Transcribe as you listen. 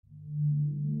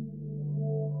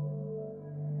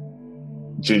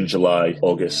June, July,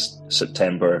 August,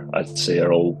 September, I'd say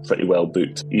are all pretty well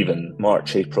booked. Even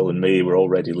March, April and May, we're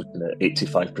already looking at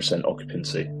 85%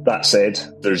 occupancy. That said,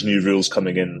 there's new rules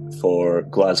coming in for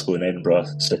Glasgow and Edinburgh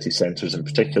city centres in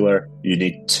particular. You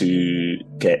need to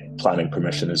get planning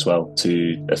permission as well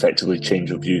to effectively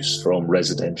change of use from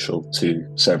residential to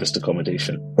serviced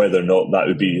accommodation. Whether or not that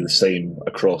would be the same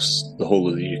across the whole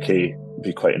of the UK would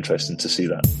be quite interesting to see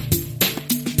that.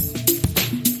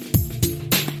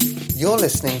 You're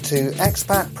listening to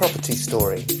Expat Property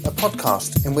Story, a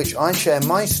podcast in which I share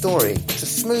my story to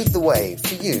smooth the way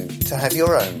for you to have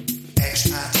your own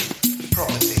Expat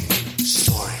Property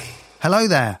Story. Hello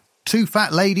there, Two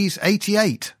Fat Ladies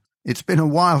 88. It's been a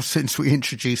while since we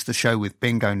introduced the show with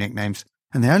bingo nicknames,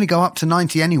 and they only go up to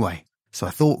 90 anyway, so I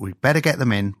thought we'd better get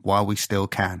them in while we still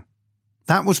can.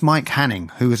 That was Mike Hanning,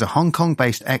 who is a Hong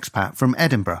Kong-based expat from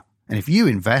Edinburgh, and if you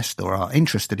invest or are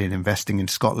interested in investing in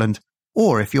Scotland,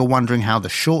 or if you're wondering how the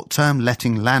short-term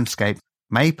letting landscape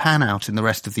may pan out in the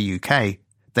rest of the UK,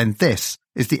 then this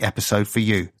is the episode for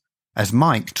you, as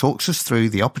Mike talks us through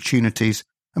the opportunities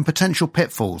and potential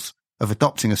pitfalls of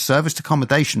adopting a serviced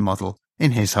accommodation model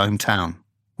in his hometown.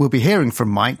 We'll be hearing from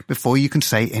Mike before you can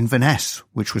say Inverness,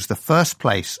 which was the first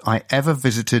place I ever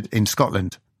visited in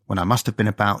Scotland when I must have been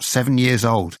about 7 years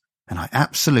old, and I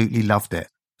absolutely loved it.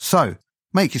 So,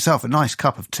 make yourself a nice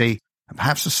cup of tea and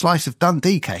perhaps a slice of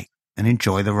Dundee cake, and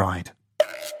enjoy the ride.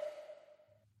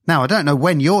 Now, I don't know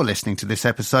when you're listening to this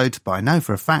episode, but I know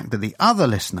for a fact that the other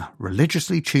listener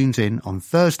religiously tunes in on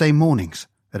Thursday mornings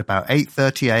at about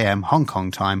 8:30 a.m. Hong Kong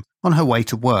time on her way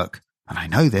to work. And I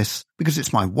know this because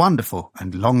it's my wonderful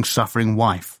and long-suffering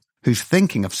wife, who's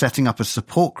thinking of setting up a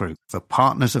support group for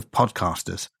partners of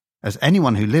podcasters, as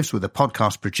anyone who lives with a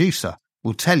podcast producer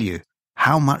will tell you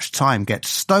how much time gets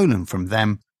stolen from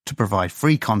them to provide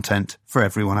free content for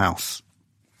everyone else.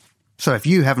 So if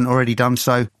you haven't already done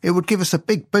so, it would give us a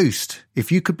big boost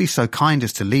if you could be so kind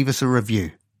as to leave us a review.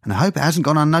 And I hope it hasn't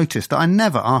gone unnoticed that I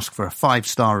never ask for a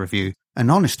 5-star review. An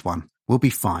honest one will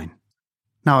be fine.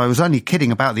 Now, I was only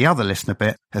kidding about the other listener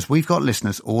bit, as we've got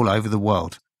listeners all over the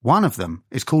world. One of them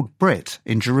is called Brit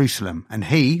in Jerusalem, and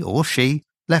he or she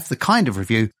left the kind of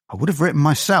review I would have written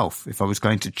myself if I was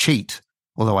going to cheat,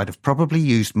 although I'd have probably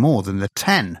used more than the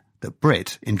 10 that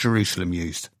Brit in Jerusalem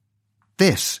used.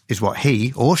 This is what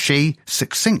he or she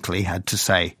succinctly had to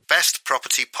say. Best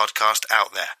property podcast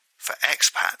out there for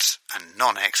expats and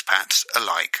non-expats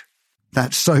alike.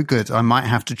 That's so good, I might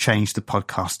have to change the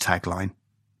podcast tagline.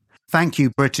 Thank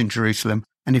you, Brit in Jerusalem.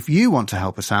 And if you want to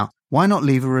help us out, why not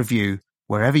leave a review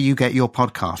wherever you get your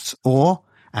podcasts or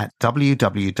at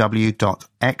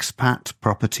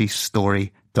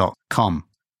www.expatpropertystory.com,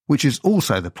 which is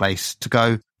also the place to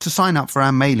go to sign up for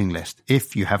our mailing list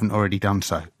if you haven't already done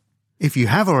so. If you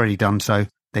have already done so,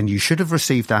 then you should have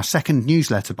received our second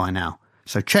newsletter by now.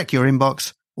 So check your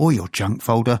inbox or your junk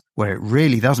folder where it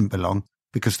really doesn't belong,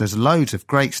 because there's loads of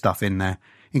great stuff in there,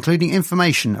 including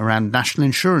information around national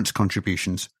insurance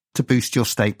contributions to boost your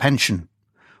state pension,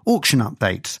 auction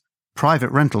updates, private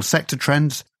rental sector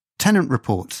trends, tenant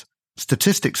reports,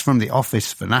 statistics from the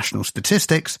Office for National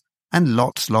Statistics, and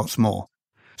lots more.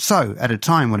 So, at a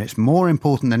time when it's more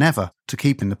important than ever to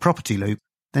keep in the property loop,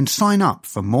 then sign up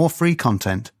for more free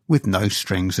content with no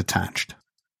strings attached.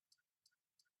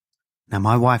 Now,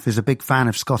 my wife is a big fan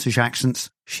of Scottish accents.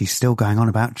 She's still going on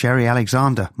about Jerry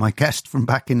Alexander, my guest from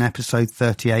back in episode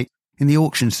 38 in the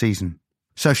auction season.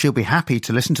 So she'll be happy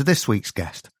to listen to this week's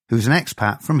guest, who's an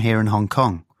expat from here in Hong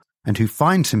Kong, and who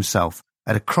finds himself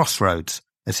at a crossroads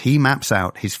as he maps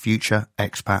out his future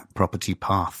expat property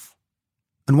path.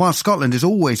 And while Scotland is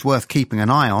always worth keeping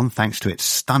an eye on thanks to its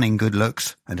stunning good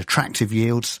looks and attractive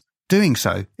yields, doing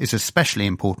so is especially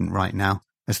important right now,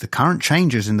 as the current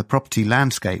changes in the property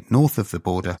landscape north of the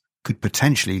border could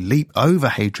potentially leap over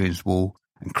Hadrian's Wall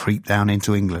and creep down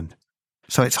into England.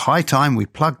 So it's high time we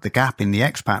plug the gap in the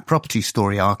expat property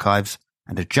story archives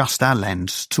and adjust our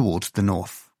lens towards the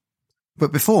north.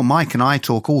 But before Mike and I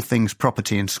talk all things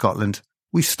property in Scotland,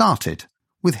 we started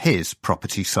with his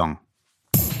property song.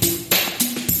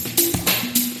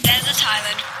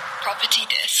 Property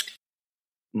Disc.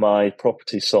 My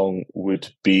property song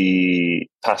would be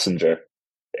Passenger,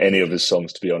 any of his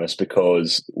songs, to be honest,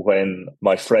 because when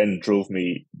my friend drove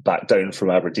me back down from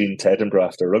Aberdeen to Edinburgh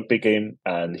after a rugby game,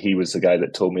 and he was the guy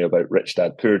that told me about Rich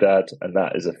Dad Poor Dad, and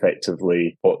that is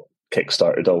effectively what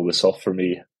kickstarted all this off for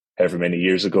me however many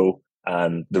years ago.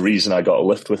 And the reason I got a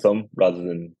lift with him rather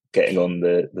than getting on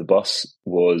the bus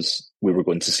was we were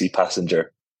going to see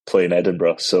Passenger play in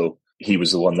Edinburgh. So he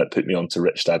was the one that put me on to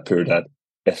Rich Dad Poor Dad.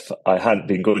 If I hadn't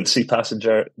been going to see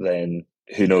Passenger, then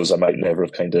who knows, I might never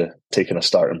have kind of taken a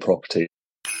start in property.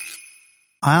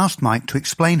 I asked Mike to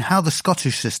explain how the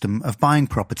Scottish system of buying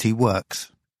property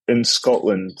works. In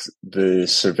Scotland, the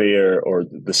surveyor or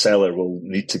the seller will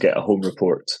need to get a home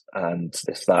report. And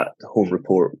if that home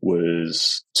report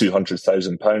was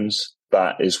 £200,000,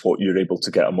 that is what you're able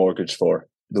to get a mortgage for.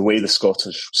 The way the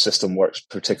Scottish system works,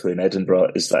 particularly in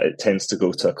Edinburgh, is that it tends to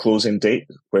go to a closing date,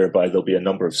 whereby there'll be a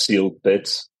number of sealed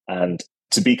bids. And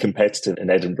to be competitive in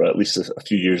Edinburgh, at least a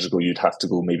few years ago, you'd have to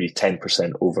go maybe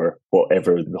 10% over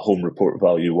whatever the home report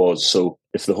value was. So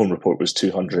if the home report was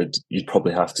 200, you'd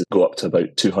probably have to go up to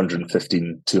about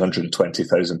 £215,000,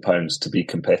 £220,000 to be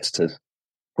competitive.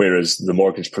 Whereas the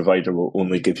mortgage provider will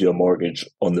only give you a mortgage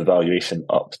on the valuation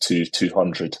up to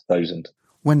 200,000.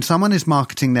 When someone is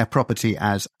marketing their property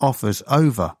as offers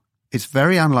over, it's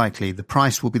very unlikely the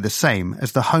price will be the same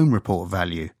as the home report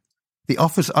value. The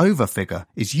offers over figure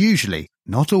is usually,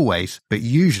 not always, but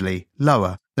usually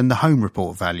lower than the home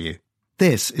report value.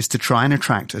 This is to try and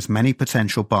attract as many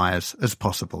potential buyers as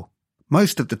possible.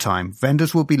 Most of the time,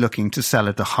 vendors will be looking to sell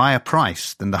at a higher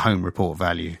price than the home report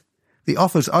value. The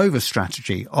offers over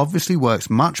strategy obviously works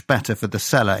much better for the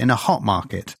seller in a hot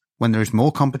market when there is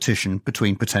more competition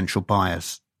between potential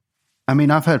buyers. I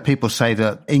mean, I've heard people say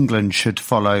that England should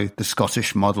follow the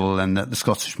Scottish model and that the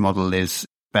Scottish model is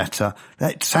better.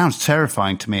 That sounds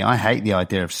terrifying to me. I hate the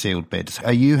idea of sealed bids.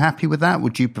 Are you happy with that?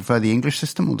 Would you prefer the English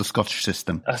system or the Scottish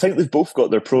system? I think they've both got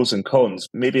their pros and cons.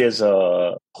 Maybe as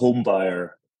a home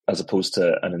buyer as opposed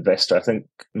to an investor, I think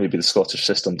maybe the Scottish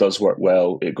system does work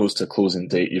well. It goes to a closing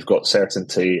date. You've got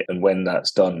certainty. And when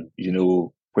that's done, you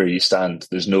know where you stand.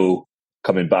 There's no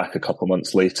coming back a couple of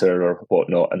months later or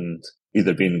whatnot and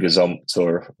either being gazumped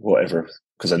or whatever,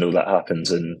 because I know that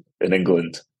happens in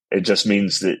England. It just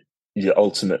means that you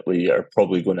ultimately are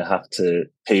probably going to have to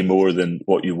pay more than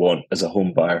what you want as a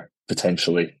home buyer,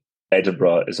 potentially.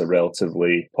 Edinburgh is a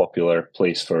relatively popular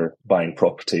place for buying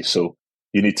property, so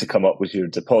you need to come up with your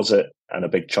deposit and a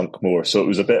big chunk more. So it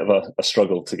was a bit of a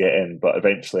struggle to get in, but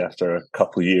eventually after a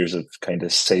couple of years of kind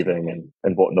of saving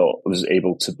and whatnot, I was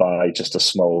able to buy just a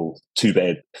small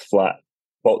 2-bed flat.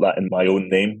 Bought that in my own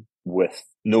name with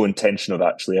no intention of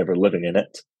actually ever living in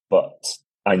it, but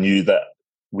I knew that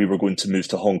we were going to move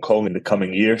to Hong Kong in the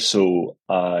coming year. So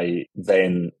I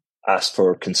then asked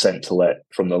for consent to let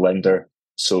from the lender.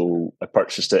 So I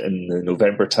purchased it in the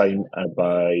November time, and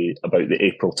by about the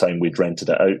April time, we'd rented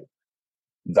it out.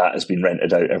 That has been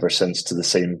rented out ever since to the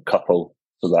same couple.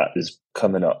 So that is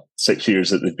coming up 6 years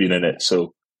that they've been in it.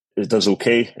 So it does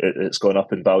okay. It's gone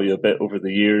up in value a bit over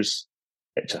the years.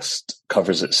 It just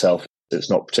covers itself. It's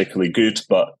not particularly good,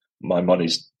 but my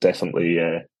money's definitely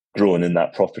growing in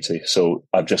that property. So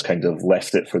I've just kind of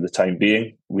left it for the time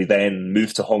being. We then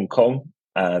moved to Hong Kong,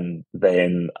 and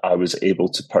then I was able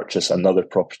to purchase another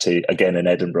property again in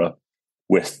Edinburgh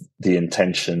with the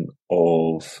intention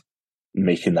of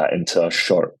making that into a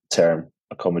short-term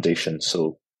accommodation.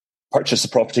 So purchased the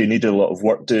property, needed a lot of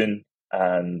work doing,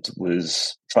 and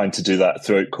was trying to do that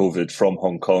throughout COVID from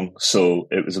Hong Kong. So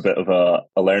it was a bit of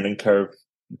a learning curve.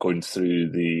 Going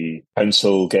through the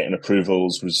council, getting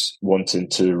approvals, was wanting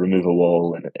to remove a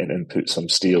wall and input some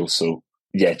steel. So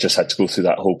yeah, just had to go through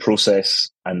that whole process,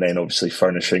 and then obviously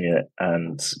furnishing it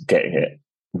and getting it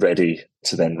ready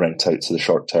to then rent out to the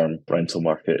short-term rental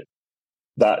market.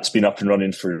 That's been up and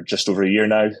running for just over a year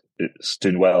now. It's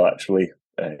doing well, actually,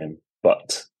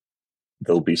 but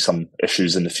there'll be some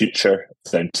issues in the future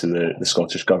down to the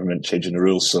Scottish Government changing the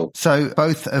rules. So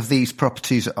both of these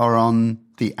properties are on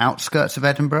the outskirts of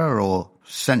Edinburgh or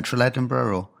central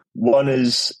Edinburgh? Or one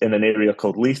is in an area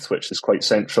called Leith, which is quite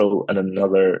central, and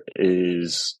another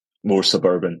is more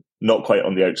suburban, not quite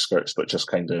on the outskirts, but just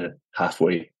kind of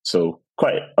halfway. So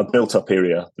quite a built-up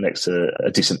area next to a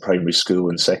decent primary school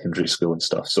and secondary school and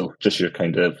stuff. So just your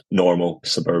kind of normal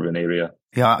suburban area.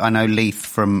 Yeah, I know Leith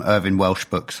from Irvine Welsh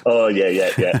books. Oh, yeah.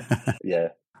 Yeah.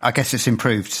 I guess it's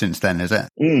improved since then, is it?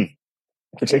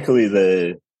 Particularly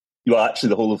the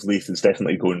whole of Leith is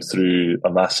definitely going through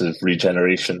a massive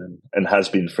regeneration and has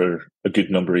been for a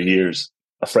good number of years.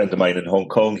 A friend of mine in Hong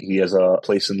Kong, he has a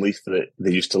place in Leith that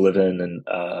they used to live in, and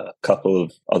a couple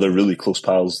of other really close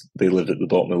pals, they lived at the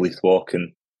bottom of Leith Walk,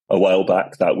 and a while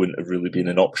back that wouldn't have really been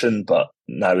an option, but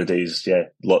nowadays, yeah,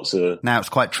 lots of... Now it's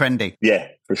quite trendy. Yeah,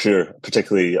 for sure.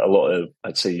 Particularly a lot of,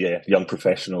 I'd say, young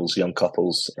professionals, young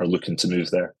couples are looking to move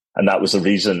there. And that was the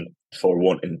reason for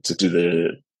wanting to do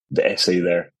the essay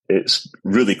there. It's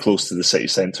really close to the city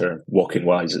centre,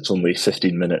 walking-wise. It's only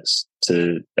 15 minutes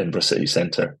to Edinburgh city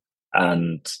centre.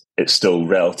 And it's still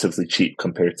relatively cheap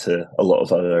compared to a lot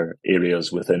of other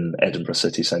areas within Edinburgh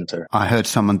city centre. I heard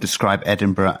someone describe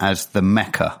Edinburgh as the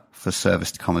Mecca for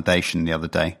serviced accommodation the other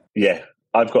day. Yeah,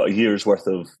 I've got a year's worth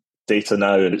of data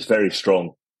now, and it's very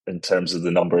strong. in terms of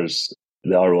the numbers.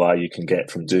 The ROI you can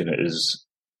get from doing it is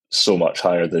so much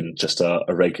higher than just a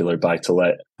regular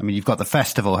buy-to-let. I mean, you've got the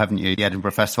festival, haven't you? The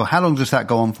Edinburgh Festival. How long does that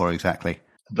go on for exactly?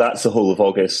 That's the whole of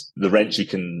August. The rent you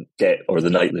can get, or the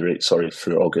nightly rate,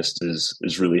 for August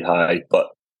is really high. But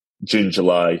June,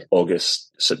 July,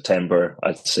 August, September,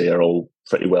 I'd say are all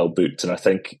pretty well booked. And I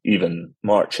think even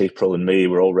March, April and May,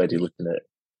 we're already looking at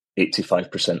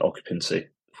 85% occupancy,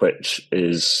 which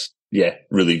is,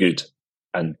 really good.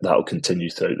 And that'll continue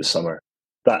throughout the summer.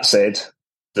 That said,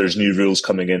 there's new rules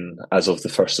coming in as of the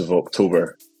 1st of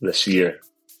October this year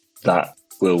that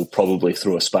will probably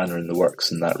throw a spanner in the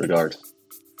works in that regard.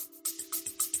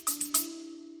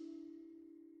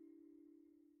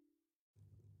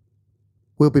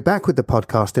 We'll be back with the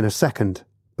podcast in a second,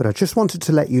 but I just wanted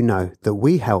to let you know that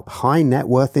we help high net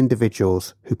worth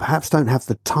individuals who perhaps don't have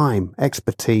the time,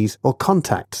 expertise, or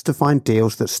contacts to find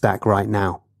deals that stack right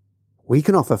now. We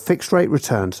can offer fixed rate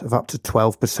returns of up to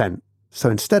 12%. So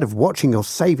instead of watching your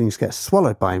savings get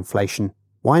swallowed by inflation,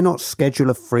 why not schedule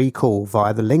a free call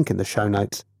via the link in the show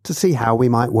notes to see how we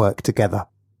might work together?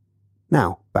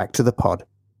 Now, back to the pod.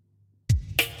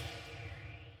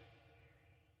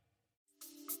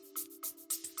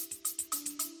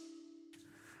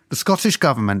 The Scottish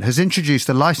Government has introduced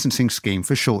a licensing scheme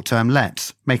for short-term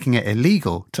lets, making it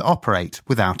illegal to operate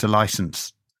without a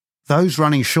licence. Those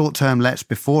running short-term lets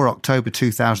before October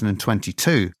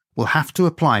 2022 will have to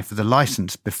apply for the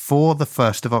licence before the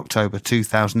 1st of October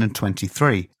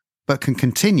 2023, but can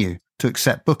continue to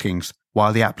accept bookings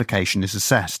while the application is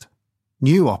assessed.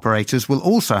 New operators will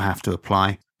also have to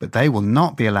apply, but they will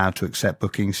not be allowed to accept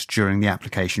bookings during the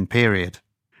application period.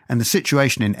 And the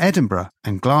situation in Edinburgh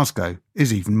and Glasgow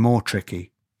is even more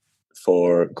tricky.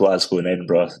 For Glasgow and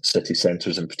Edinburgh city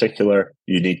centres in particular,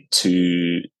 you need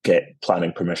to get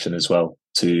planning permission as well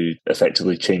to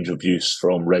effectively change of use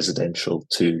from residential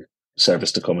to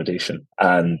serviced accommodation.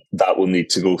 And that will need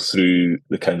to go through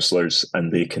the councillors,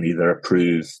 and they can either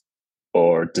approve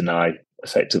or deny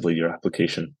effectively your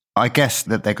application. I guess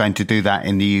that they're going to do that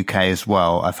in the UK as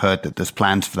well. I've heard that there's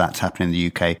plans for that to happen in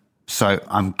the UK. So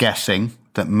I'm guessing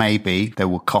that maybe they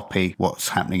will copy what's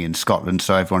happening in Scotland.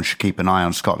 So everyone should keep an eye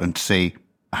on Scotland to see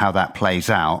how that plays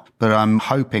out. But I'm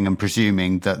hoping and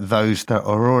presuming that those that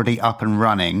are already up and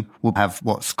running will have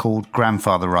what's called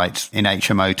grandfather rights in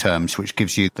HMO terms, which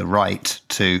gives you the right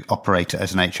to operate it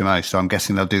as an HMO. So I'm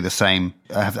guessing they'll do the same.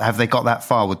 Have they got that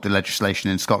far with the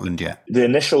legislation in Scotland yet? The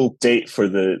initial date for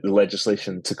the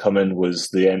legislation to come in was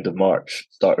the end of March,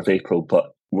 start of April.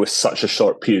 But with such a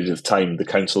short period of time, the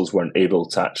councils weren't able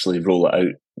to actually roll it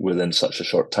out within such a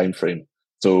short time frame.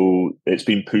 So it's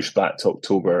been pushed back to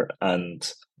October,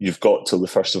 and you've got till the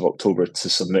 1st of October to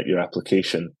submit your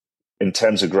application. In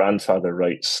terms of grandfather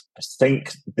rights, I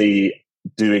think they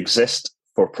do exist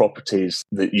for properties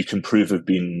that you can prove have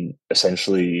been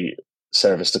essentially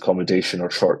serviced accommodation or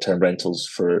short-term rentals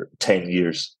for 10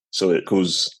 years. So it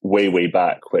goes way, way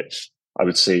back, which I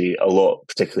would say a lot,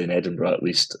 particularly in Edinburgh at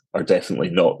least, are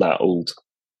definitely not that old.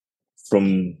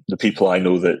 From the people I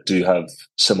know that do have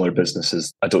similar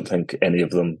businesses, I don't think any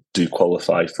of them do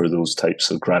qualify for those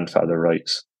types of grandfather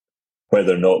rights.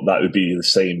 Whether or not that would be the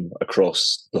same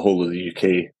across the whole of the UK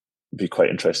would be quite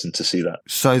interesting to see that.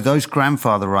 So those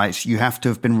grandfather rights, you have to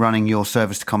have been running your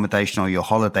serviced accommodation or your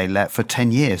holiday let for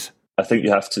 10 years. I think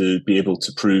you have to be able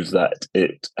to prove that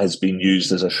it has been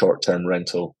used as a short-term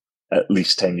rental at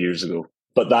least 10 years ago.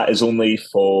 But that is only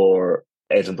for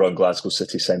Edinburgh and Glasgow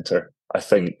city centre. I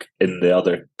think in the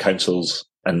other councils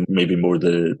and maybe more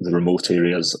the remote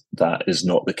areas, that is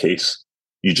not the case.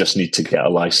 You just need to get a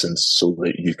licence so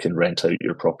that you can rent out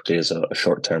your property as a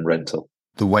short-term rental.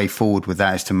 The way forward with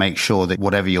that is to make sure that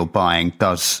whatever you're buying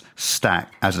does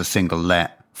stack as a single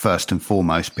let first and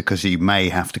foremost, because you may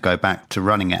have to go back to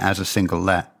running it as a single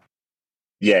let.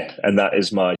 Yeah, and that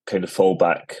is my kind of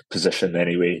fallback position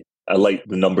anyway. I like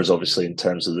the numbers, obviously, in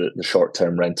terms of the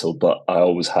short-term rental, but I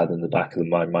always had in the back of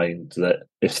my mind that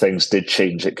if things did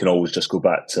change, it can always just go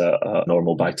back to a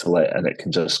normal buy-to-let, and it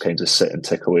can just kind of sit and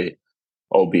tick away,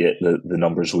 albeit the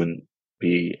numbers wouldn't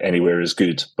be anywhere as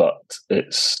good, but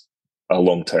it's a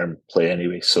long-term play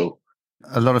anyway. So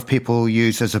a lot of people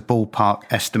use as a ballpark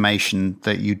estimation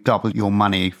that you double your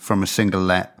money from a single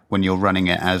let when you're running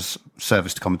it as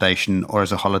serviced accommodation or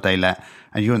as a holiday let,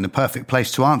 and you're in the perfect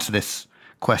place to answer this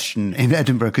question in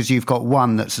Edinburgh because you've got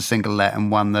one that's a single let and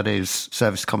one that is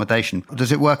serviced accommodation.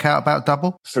 Does it work out about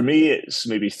double? For me, it's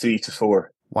maybe 3 to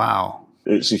 4. Wow.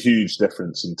 It's a huge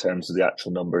difference in terms of the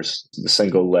actual numbers. The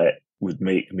single let would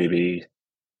make maybe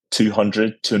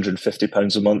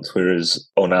 £250 a month, whereas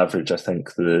on average, I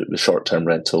think the short-term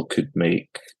rental could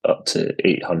make up to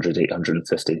 £800,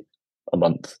 £850 a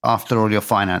month. After all your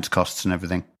finance costs and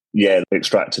everything? Yeah,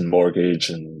 extracting mortgage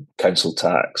and council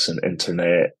tax and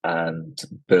internet and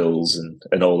bills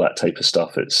and all that type of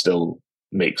stuff, it still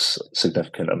makes a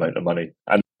significant amount of money.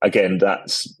 And again,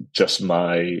 that's just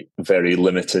my very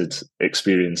limited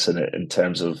experience in it in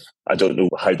terms of, I don't know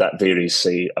how that varies,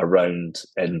 say, around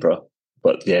Edinburgh.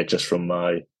 But yeah, just from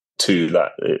my two,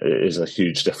 that is a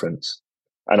huge difference.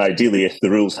 And ideally, if the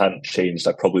rules hadn't changed,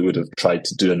 I probably would have tried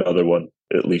to do another one,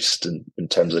 at least in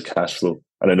terms of cash flow.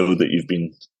 And I know that you've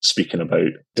been speaking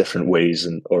about different ways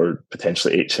or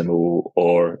potentially HMO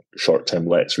or short-term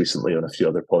lets recently on a few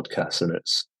other podcasts. And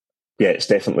it's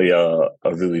definitely a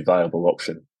really viable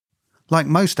option. Like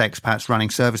most expats running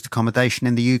serviced accommodation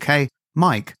in the UK,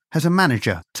 Mike has a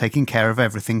manager taking care of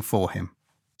everything for him.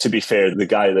 To be fair, the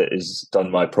guy that has done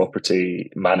my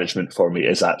property management for me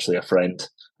is actually a friend,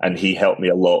 and he helped me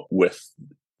a lot with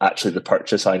actually the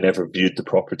purchase. I never viewed the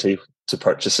property to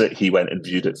purchase it. He went and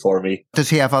viewed it for me. Does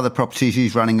he have other properties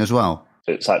he's running as well?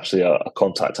 It's actually a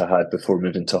contact I had before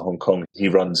moving to Hong Kong. He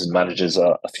runs and manages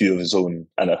a few of his own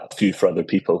and a few for other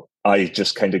people. I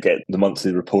just kind of get the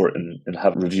monthly report and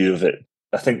have a review of it.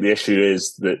 I think the issue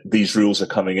is that these rules are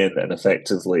coming in and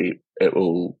effectively it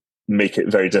will make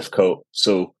it very difficult.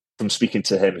 So from speaking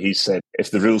to him, he said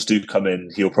if the rules do come in,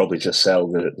 he'll probably just sell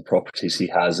the properties he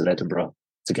has in Edinburgh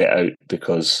to get out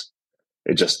because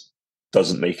it just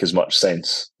doesn't make as much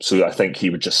sense. So I think he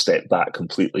would just step back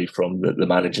completely from the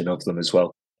managing of them as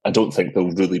well. I don't think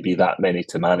there'll really be that many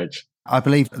to manage. I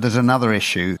believe there's another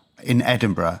issue in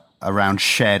Edinburgh around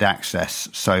shared access.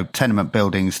 So tenement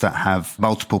buildings that have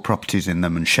multiple properties in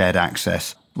them and shared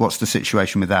access. What's the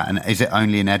situation with that? And is it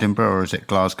only in Edinburgh or is it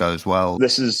Glasgow as well?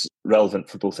 This is relevant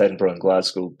for both Edinburgh and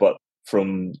Glasgow, but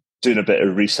from doing a bit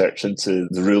of research into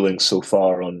the rulings so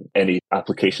far on any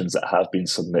applications that have been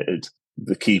submitted,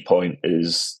 the key point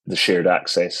is the shared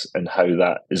access and how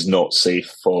that is not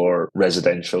safe for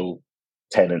residential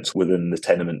tenants within the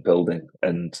tenement building.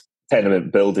 And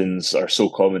tenement buildings are so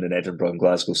common in Edinburgh and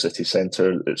Glasgow city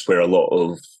centre. It's where a lot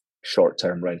of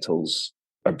short-term rentals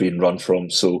are being run from.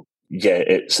 So yeah,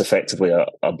 it's effectively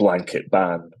a blanket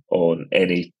ban on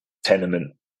any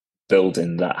tenement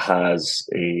building that has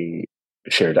a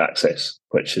shared access,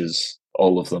 which is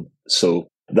all of them. So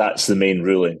that's the main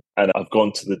ruling. And I've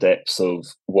gone to the depths of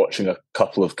watching a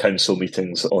couple of council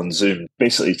meetings on Zoom,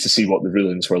 basically to see what the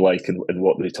rulings were like and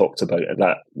what they talked about. And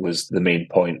that was the main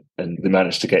point. And they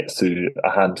managed to get through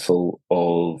a handful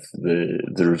of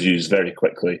the reviews very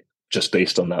quickly, just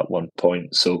based on that one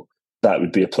point. So that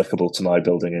would be applicable to my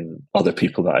building, and other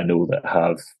people that I know that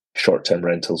have short-term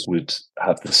rentals would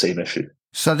have the same issue.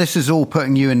 So this is all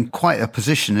putting you in quite a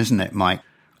position, isn't it, Mike?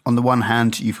 On the one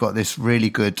hand, you've got this really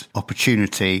good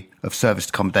opportunity of serviced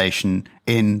accommodation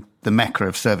in the mecca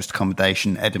of serviced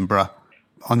accommodation, Edinburgh.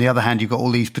 On the other hand, you've got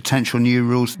all these potential new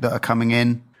rules that are coming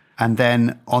in. And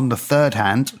then on the third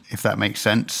hand, if that makes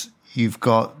sense, you've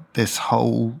got this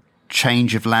whole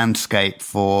change of landscape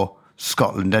for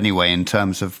Scotland anyway, in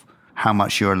terms of how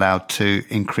much you're allowed to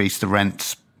increase the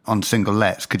rents on single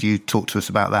lets. Could you talk to us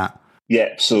about that?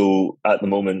 Yeah, so at the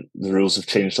moment, the rules have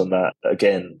changed on that.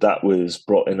 Again, that was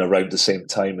brought in around the same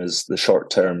time as the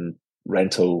short-term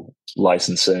rental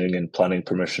licensing and planning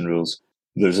permission rules.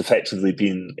 There's effectively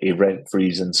been a rent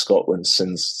freeze in Scotland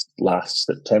since last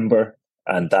September,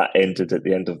 and that ended at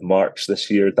the end of March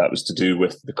this year. That was to do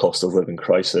with the cost of living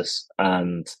crisis.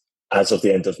 And as of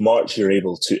the end of March, you're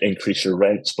able to increase your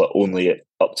rents, but only at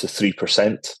up to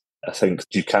 3%. I think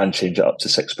you can change it up to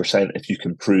 6% if you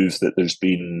can prove that there's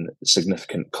been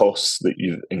significant costs that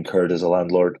you've incurred as a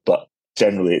landlord. But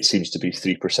generally, it seems to be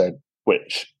 3%,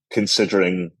 which,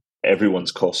 considering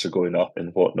everyone's costs are going up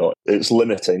and whatnot, it's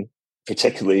limiting.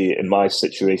 Particularly in my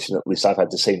situation, at least I've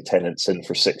had the same tenants in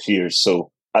for 6 years. So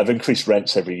I've increased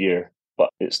rents every year, but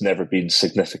it's never been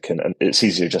significant. And it's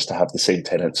easier just to have the same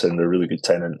tenants, and they're really good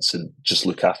tenants, and just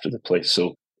look after the place.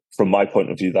 So from my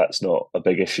point of view, that's not a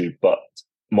big issue. But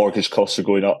mortgage costs are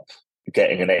going up.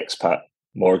 Getting an expat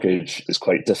mortgage is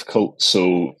quite difficult.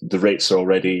 So the rates are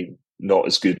already not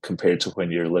as good compared to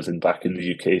when you're living back in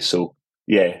the UK. So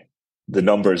yeah, the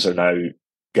numbers are now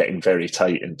getting very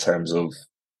tight in terms of,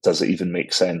 does it even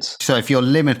make sense? So if you're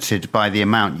limited by the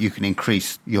amount you can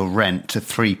increase your rent to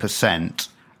 3%,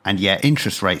 and yet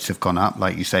interest rates have gone up,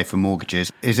 like you say, for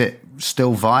mortgages, is it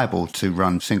still viable to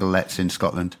run single lets in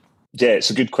Scotland? Yeah, it's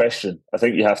a good question. I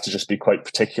think you have to just be quite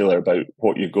particular about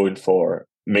what you're going for,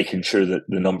 making sure that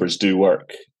the numbers do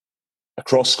work.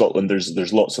 Across Scotland,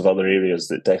 there's lots of other areas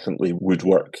that definitely would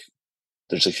work.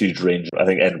 There's a huge range. I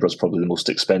think Edinburgh's probably the most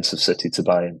expensive city to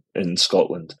buy in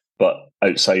Scotland. But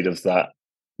outside of that,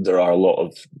 there are a lot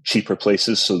of cheaper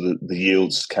places, so the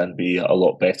yields can be a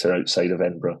lot better outside of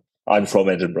Edinburgh. I'm from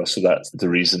Edinburgh, so that's the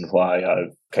reason why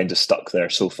I've kind of stuck there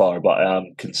so far, but I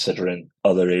am considering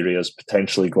other areas,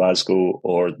 potentially Glasgow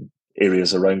or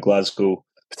areas around Glasgow,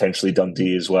 potentially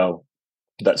Dundee as well.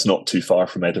 That's not too far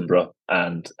from Edinburgh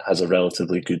and has a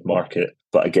relatively good market.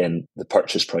 But again, the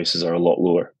purchase prices are a lot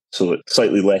lower. So it's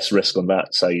slightly less risk on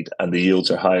that side and the yields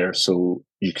are higher. So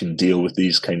you can deal with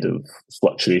these kind of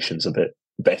fluctuations a bit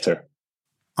better.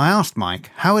 I asked Mike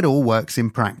how it all works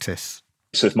in practice.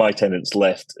 So if my tenants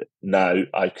left now,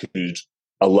 I could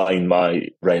align my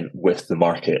rent with the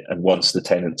market. And once the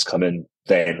tenants come in,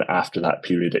 then after that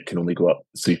period, it can only go up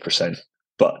 3%.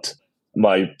 But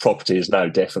my property is now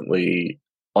definitely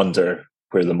under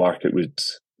where the market would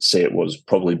say it was,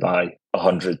 probably by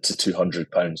 £100 to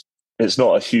 £200. It's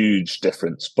not a huge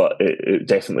difference, but it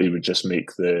definitely would just make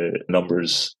the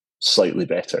numbers slightly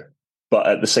better. But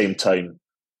at the same time,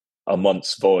 a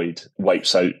month's void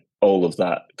wipes out all of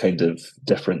that kind of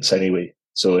difference anyway.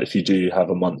 So if you do have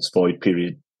a month's void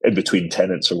period in between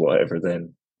tenants or whatever,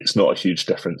 then it's not a huge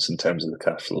difference in terms of the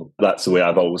cash flow. That's the way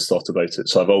I've always thought about it.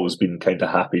 So I've always been kind of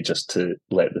happy just to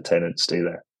let the tenants stay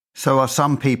there. So are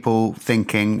some people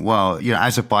thinking, well,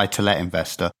 as a buy-to-let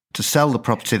investor, to sell the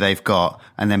property they've got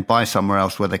and then buy somewhere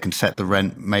else where they can set the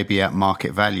rent maybe at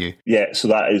market value? Yeah, so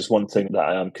that is one thing that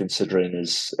I am considering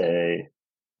is,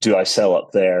 do I sell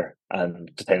up there and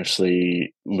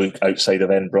potentially look outside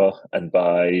of Edinburgh and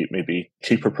buy maybe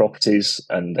cheaper properties,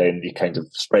 and then you kind of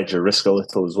spread your risk a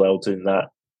little as well doing that?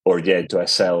 Or do I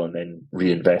sell and then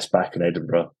reinvest back in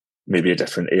Edinburgh, maybe a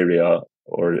different area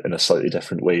or in a slightly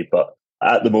different way? But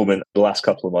at the moment, the last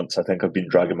couple of months, I think I've been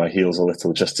dragging my heels a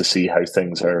little just to see how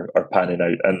things are panning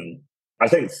out. And I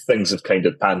think things have kind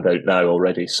of panned out now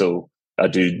already. So I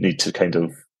do need to kind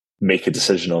of make a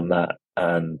decision on that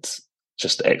and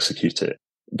just execute it.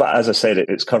 But as I said,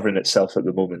 it's covering itself at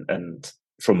the moment. And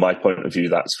from my point of view,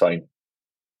 that's fine.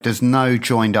 There's no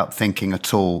joined up thinking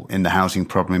at all in the housing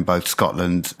problem in both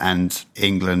Scotland and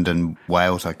England and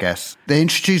Wales, I guess. They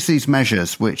introduce these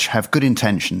measures which have good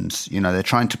intentions. They're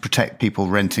trying to protect people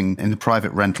renting in the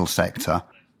private rental sector.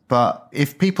 But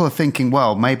if people are thinking,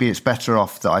 well, maybe it's better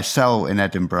off that I sell in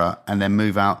Edinburgh and then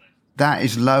move out, that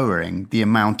is lowering the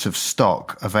amount of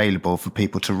stock available for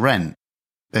people to rent.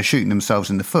 They're shooting themselves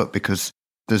in the foot because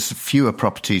there's fewer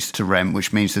properties to rent,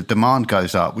 which means the demand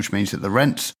goes up, which means that the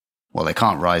rents, well, they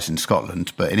can't rise in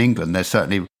Scotland, but in England, they're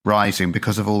certainly rising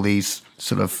because of all these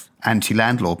sort of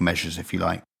anti-landlord measures, if you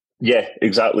like. Yeah,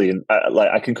 exactly. And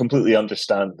I can completely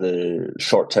understand the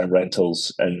short-term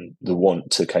rentals and the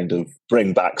want to kind of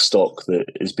bring back stock that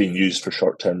is being used for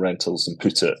short-term rentals and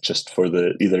put it just for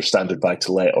the either standard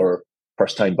buy-to-let or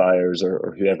first-time buyers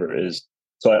or whoever it is.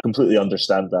 So I completely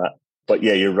understand that. But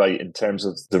yeah, you're right in terms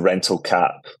of the rental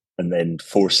cap and then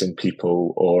forcing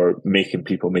people or making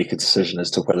people make a decision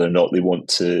as to whether or not they want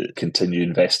to continue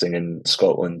investing in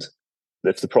Scotland.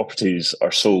 If the properties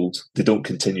are sold, they don't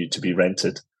continue to be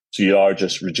rented. So you are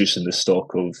just reducing the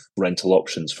stock of rental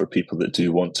options for people that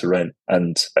do want to rent.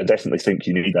 And I definitely think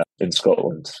you need that in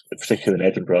Scotland, particularly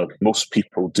in Edinburgh. Most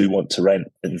people do want to rent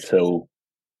until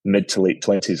mid to late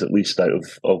 20s, at least out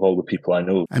of all the people I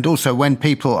know. And also when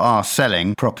people are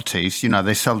selling properties,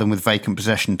 they sell them with vacant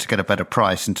possession to get a better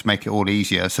price and to make it all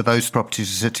easier. So those properties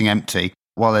are sitting empty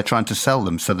while they're trying to sell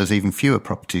them. So there's even fewer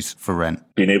properties for rent.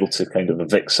 Being able to kind of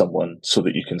evict someone so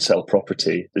that you can sell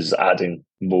property is adding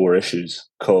more issues,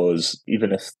 because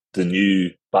even if the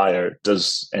new buyer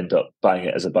does end up buying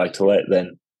it as a buy-to-let,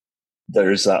 then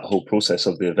there is that whole process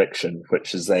of the eviction,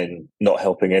 which is then not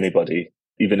helping anybody,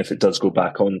 even if it does go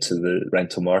back onto the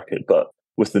rental market. But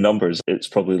with the numbers, it's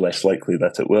probably less likely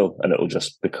that it will, and it'll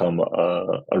just become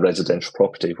a residential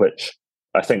property, which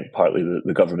I think partly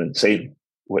the government's aim,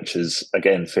 which is,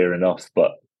 again, fair enough.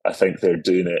 But I think they're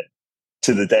doing it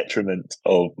to the detriment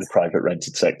of the private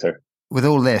rented sector. With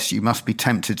all this, you must be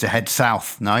tempted to head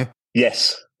south, no?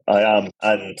 Yes, I am.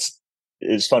 And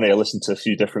it's funny, I listened to a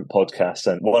few different podcasts,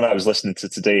 and one I was listening to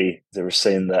today, they were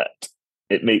saying that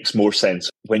it makes more sense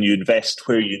when you invest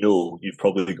where you know you've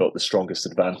probably got the strongest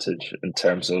advantage in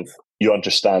terms of you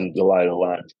understand the lie of the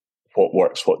land, what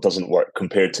works, what doesn't work,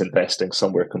 compared to investing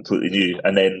somewhere completely new.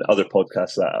 And then other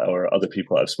podcasts or other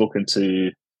people I've spoken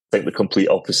to think the complete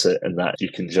opposite, in that you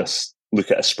can just look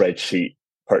at a spreadsheet,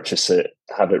 purchase it,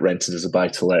 have it rented as a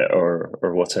buy-to-let or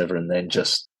whatever, and then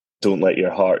just don't let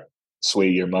your heart sway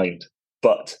your mind.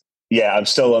 But yeah, I'm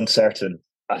still uncertain.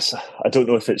 I don't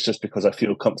know if it's just because I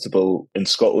feel comfortable in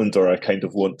Scotland or I kind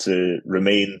of want to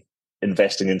remain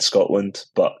investing in Scotland.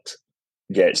 But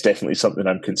yeah, it's definitely something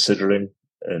I'm considering,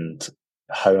 and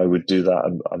how I would do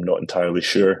that, I'm not entirely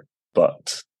sure.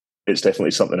 But it's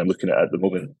definitely something I'm looking at the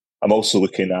moment. I'm also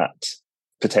looking at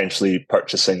potentially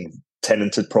purchasing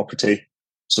tenanted property.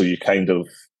 So you kind of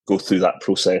go through that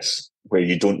process where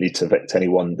you don't need to evict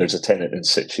anyone. There's a tenant in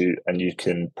situ and you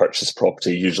can purchase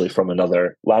property usually from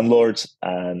another landlord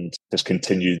and just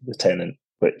continue the tenant,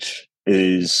 which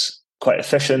is quite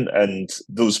efficient. And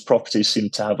those properties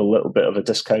seem to have a little bit of a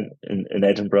discount in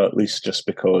Edinburgh, at least, just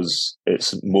because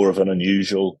it's more of an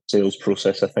unusual sales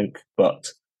process, I think. But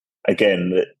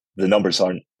again, the numbers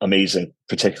aren't amazing,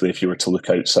 particularly if you were to look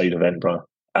outside of Edinburgh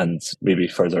and maybe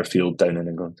further afield down in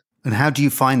England. And how do you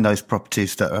find those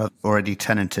properties that are already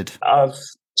tenanted? I've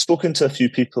spoken to a few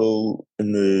people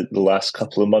in the last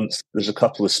couple of months. There's a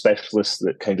couple of specialists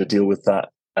that kind of deal with that.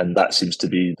 And that seems to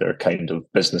be their kind of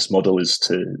business model, is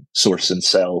to source and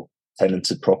sell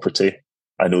tenanted property.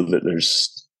 I know that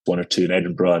there's one or two in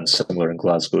Edinburgh and similar in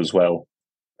Glasgow as well.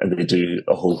 And they do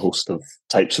a whole host of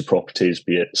types of properties,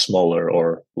 be it smaller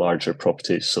or larger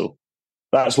properties. So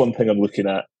that's one thing I'm looking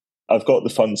at. I've got the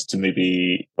funds to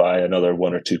maybe buy another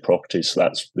one or two properties. So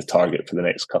that's the target for the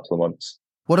next couple of months.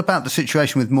 What about the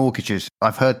situation with mortgages?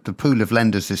 I've heard the pool of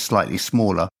lenders is slightly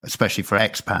smaller, especially for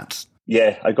expats.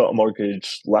 Yeah, I got a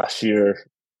mortgage last year,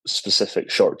 specific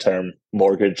short-term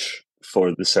mortgage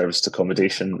for the serviced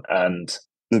accommodation. And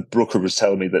the broker was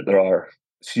telling me that there are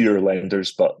fewer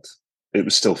lenders, but it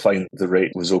was still fine. The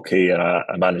rate was okay. And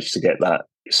I managed to get that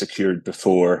secured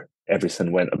before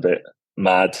everything went a bit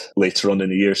mad later on in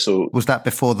the year. So was that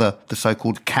before the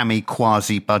so-called Cami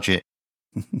quasi budget?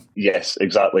 Yes,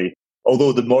 exactly.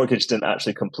 Although the mortgage didn't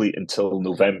actually complete until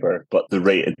November, but the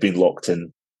rate had been locked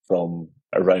in from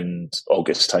around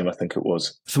August time, I think it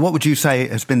was. So what would you say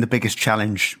has been the biggest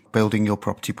challenge building your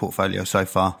property portfolio so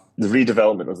far? The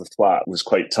redevelopment of the flat was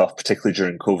quite tough, particularly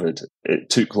during COVID. It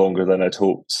took longer than I'd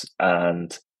hoped,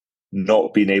 and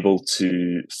not being able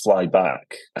to fly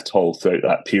back at all throughout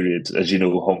that period. As you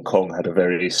know, Hong Kong had a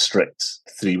very strict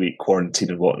 3-week quarantine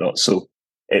and whatnot. So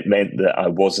it meant that I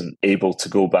wasn't able to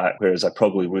go back, whereas I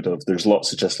probably would have. There's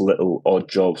lots of just little odd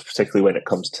jobs, particularly when it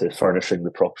comes to furnishing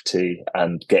the property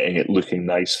and getting it looking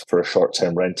nice for a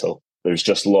short-term rental. There's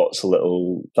just lots of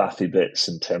little faffy bits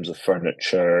in terms of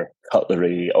furniture,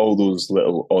 cutlery, all those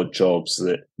little odd jobs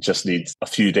that just need a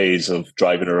few days of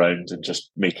driving around and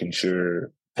just making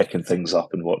sure, picking things up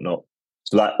and whatnot.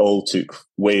 So that all took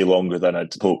way longer than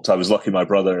I'd hoped. I was lucky my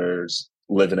brothers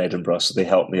live in Edinburgh, so they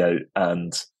helped me out.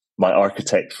 And my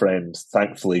architect friend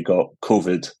thankfully got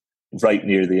COVID right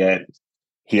near the end.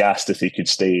 He asked if he could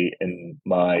stay in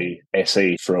my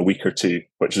SA for a week or two,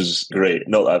 which was great.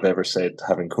 Not that I've ever said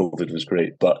having COVID was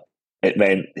great, but it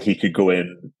meant he could go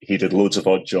in. He did loads of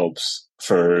odd jobs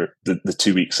for the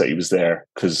 2 weeks that he was there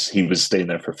because he was staying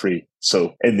there for free.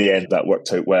 So in the end, that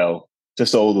worked out well.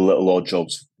 Just all the little odd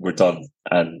jobs were done,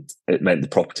 and it meant the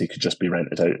property could just be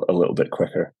rented out a little bit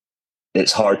quicker.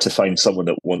 It's hard to find someone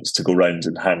that wants to go round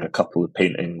and hang a couple of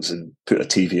paintings and put a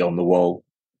TV on the wall,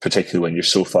 particularly when you're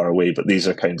so far away. But these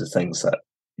are kind of things that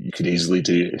you could easily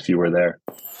do if you were there.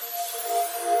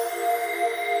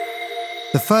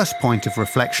 The first point of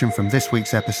reflection from this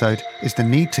week's episode is the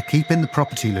need to keep in the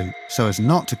property loop so as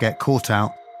not to get caught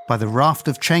out by the raft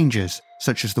of changes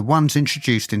such as the ones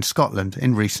introduced in Scotland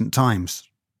in recent times.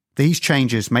 These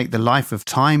changes make the life of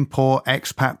time-poor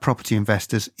expat property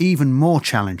investors even more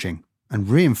challenging and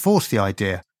reinforce the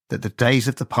idea that the days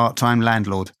of the part-time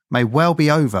landlord may well be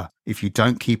over if you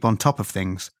don't keep on top of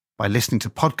things by listening to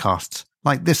podcasts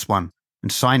like this one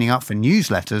and signing up for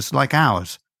newsletters like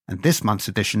ours. And this month's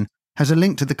edition has a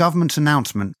link to the government's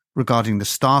announcement regarding the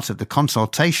start of the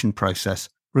consultation process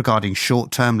regarding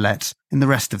short-term lets in the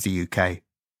rest of the UK.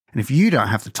 And if you don't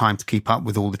have the time to keep up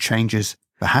with all the changes,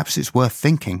 perhaps it's worth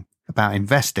thinking about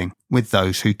investing with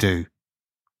those who do.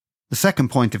 The second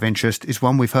point of interest is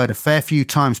one we've heard a fair few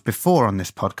times before on this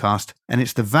podcast, and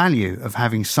it's the value of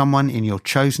having someone in your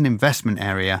chosen investment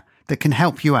area that can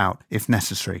help you out if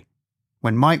necessary.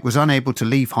 When Mike was unable to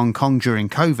leave Hong Kong during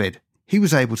COVID, he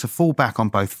was able to fall back on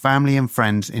both family and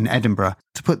friends in Edinburgh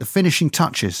to put the finishing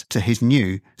touches to his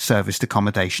new serviced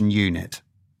accommodation unit.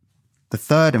 The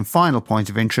third and final point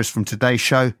of interest from today's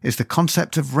show is the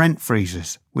concept of rent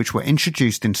freezes, which were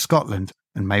introduced in Scotland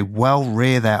and may well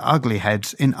rear their ugly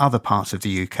heads in other parts of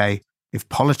the UK if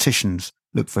politicians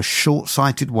look for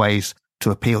short-sighted ways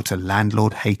to appeal to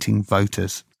landlord-hating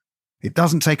voters. It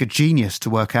doesn't take a genius to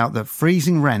work out that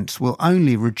freezing rents will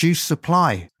only reduce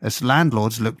supply as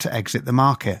landlords look to exit the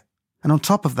market. And on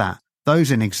top of that,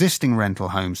 those in existing rental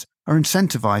homes are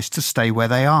incentivised to stay where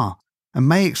they are and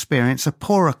may experience a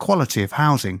poorer quality of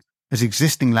housing as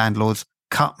existing landlords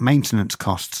cut maintenance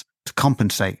costs to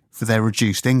compensate for their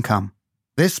reduced income.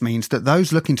 This means that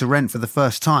those looking to rent for the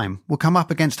first time will come up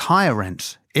against higher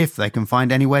rents if they can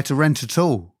find anywhere to rent at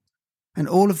all. And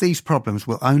all of these problems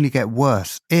will only get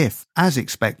worse if, as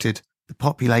expected, the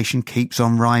population keeps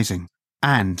on rising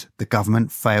and the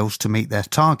government fails to meet their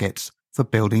targets for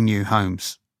building new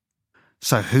homes.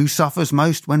 So who suffers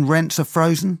most when rents are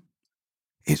frozen?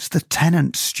 It's the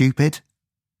tenants, stupid.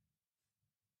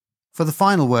 For the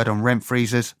final word on rent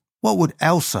freezers, what would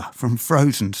Elsa from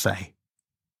Frozen say?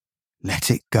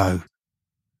 Let it go.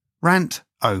 Rant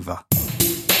over.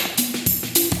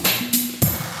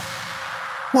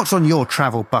 What's on your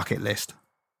travel bucket list?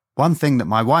 One thing that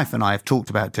my wife and I have talked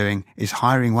about doing is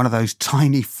hiring one of those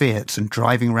tiny Fiats and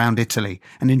driving around Italy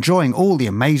and enjoying all the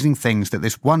amazing things that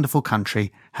this wonderful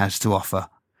country has to offer.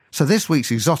 So this week's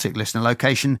exotic listener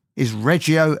location is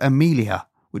Reggio Emilia,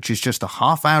 which is just a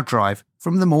half-hour drive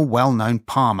from the more well-known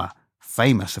Parma,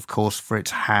 famous, of course, for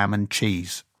its ham and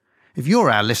cheese. If you're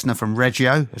our listener from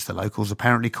Reggio, as the locals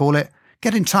apparently call it,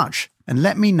 get in touch and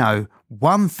let me know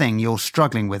one thing you're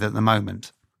struggling with at the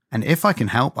moment. And if I can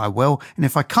help, I will, and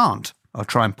if I can't, I'll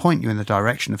try and point you in the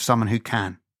direction of someone who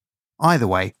can. Either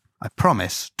way, I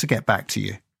promise to get back to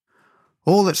you.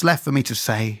 All that's left for me to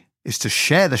say is to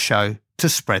share the show to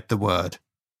spread the word.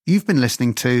 You've been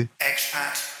listening to Extra